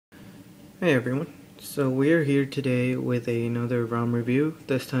Hey everyone, so we are here today with another ROM review,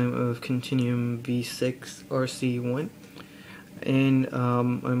 this time of Continuum V6 RC1, and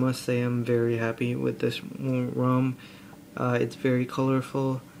I must say I'm very happy with this ROM. It's very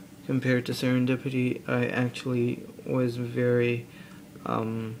colorful compared to Serendipity. I actually was very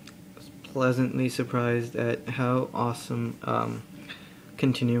pleasantly surprised at how awesome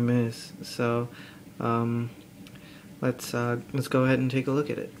Continuum is. So let's go ahead and take a look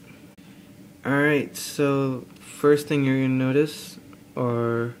at it. Alright, so first thing you're going to notice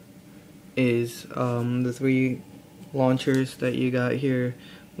is the three launchers that you got here.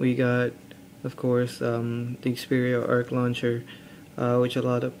 We got, of course, the Xperia Arc launcher, which a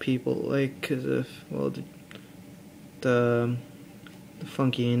lot of people like because of, well, the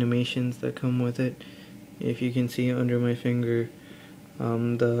funky animations that come with it. If you can see under my finger,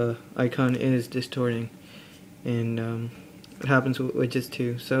 the icon is distorting, and it happens with widgets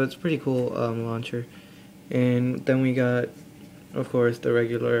too, so it's pretty cool launcher. And then we got, of course, the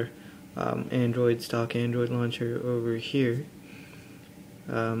regular stock Android launcher over here.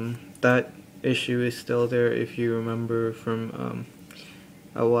 That issue is still there if you remember from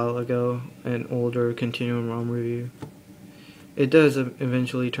a while ago, an older Continuum ROM review. It does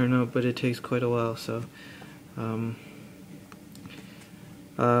eventually turn up, but it takes quite a while, so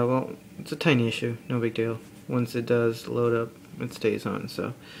well, it's a tiny issue, no big deal. Once it does load up, it stays on.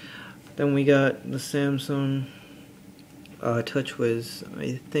 So then we got the Samsung TouchWiz.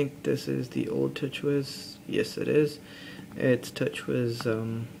 I think this is the old TouchWiz. Yes, it is. It's TouchWiz,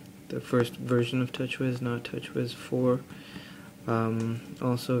 the first version of TouchWiz, not TouchWiz 4.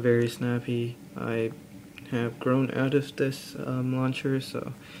 Also very snappy. I have grown out of this launcher,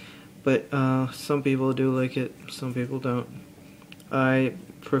 so, but some people do like it, some people don't. I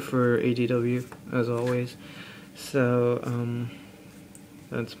prefer ADW as always, so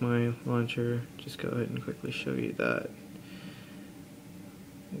that's my launcher. Just go ahead and quickly show you that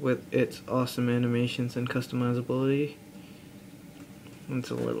with its awesome animations and customizability. It's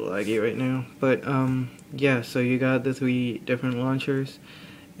a little laggy right now, but yeah, so you got the three different launchers,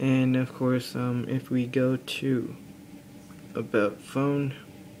 and of course if we go to About Phone,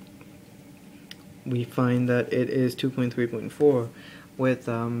 we find that it is 2.3.4 with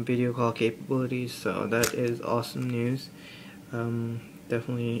video call capabilities, so that is awesome news.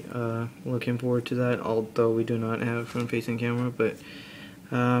 Definitely looking forward to that, although we do not have front-facing camera, but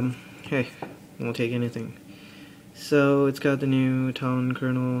hey, we'll take anything. So it's got the new Talon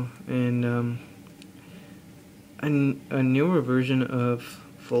kernel and a newer version of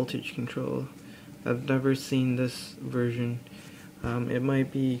voltage control. I've never seen this version. It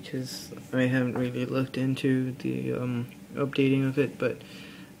might be because I haven't really looked into the updating of it, but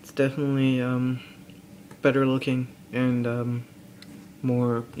it's definitely better looking and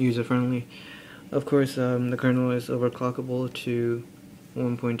more user-friendly. Of course, the kernel is overclockable to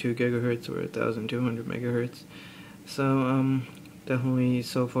 1.2 gigahertz or 1200 megahertz. So definitely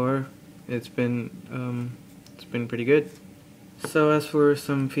so far it's been pretty good. So as for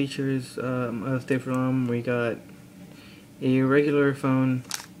some features of the ROM, we got a regular phone,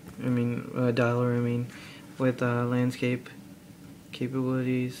 dialer, with landscape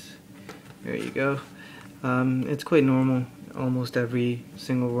capabilities. There you go. It's quite normal. Almost every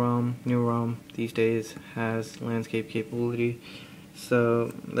single ROM, new ROM these days has landscape capability,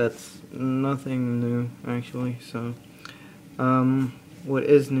 so that's nothing new actually. So what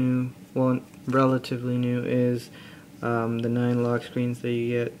is new, well, relatively new, is the 9 lock screens that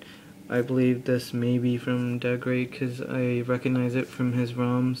you get. I believe this may be from Degrade because I recognize it from his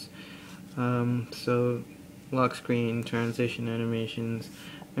ROMs. So lock screen, transition animations,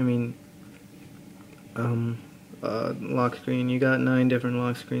 lock screen, you got 9 different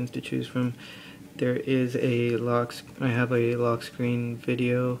lock screens to choose from. There is I have a lock screen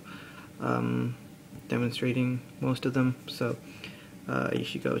video demonstrating most of them, so you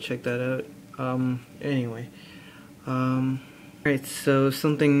should go check that out. Anyway, alright, so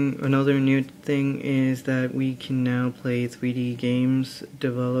another new thing is that we can now play 3D games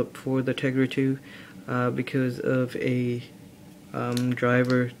developed for the Tegra 2 because of a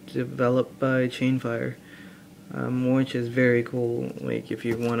driver developed by Chainfire, which is very cool. Like, if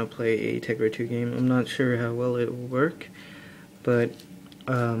you want to play a Tegra 2 game, I'm not sure how well it will work, but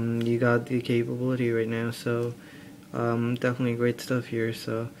you got the capability right now, so definitely great stuff here.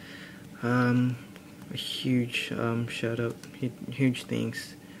 So a huge shout out, huge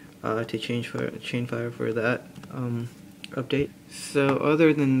thanks to Chainfire for that update. So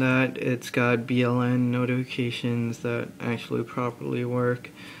other than that, it's got BLN notifications that actually properly work.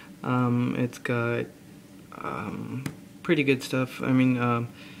 It's got pretty good stuff.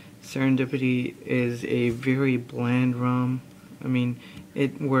 Serendipity is a very bland ROM. I mean,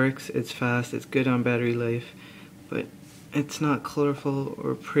 it works, it's fast, it's good on battery life, but it's not colorful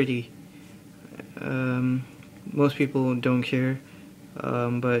or pretty. Most people don't care,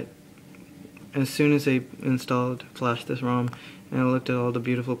 but as soon as I flashed this ROM, and I looked at all the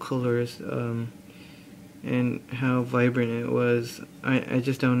beautiful colors and how vibrant it was, I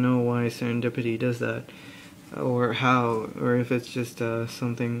just don't know why Serendipity does that, or how, or if it's just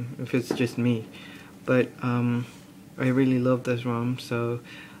if it's just me. But I really love this ROM, so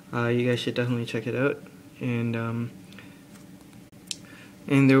you guys should definitely check it out.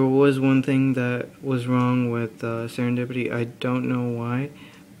 And there was one thing that was wrong with Serendipity. I don't know why,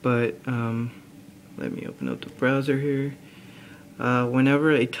 but let me open up the browser here.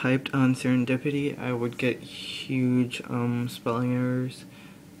 Whenever I typed on Serendipity, I would get huge spelling errors.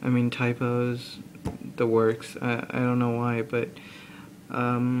 I mean typos, the works. I don't know why, but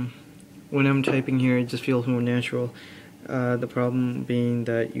when I'm typing here, it just feels more natural. The problem being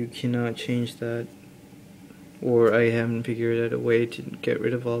that you cannot change that, or I haven't figured out a way to get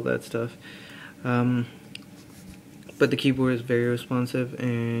rid of all that stuff. But the keyboard is very responsive,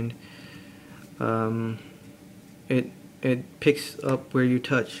 and it picks up where you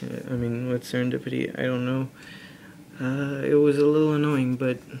touch. I mean, with Serendipity, I don't know. It was a little annoying,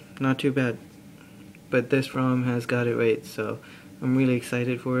 but not too bad. But this ROM has got it right, so I'm really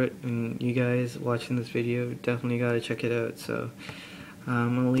excited for it, and you guys watching this video definitely gotta check it out. So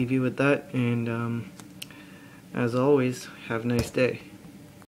I'm gonna leave you with that, and as always, have a nice day.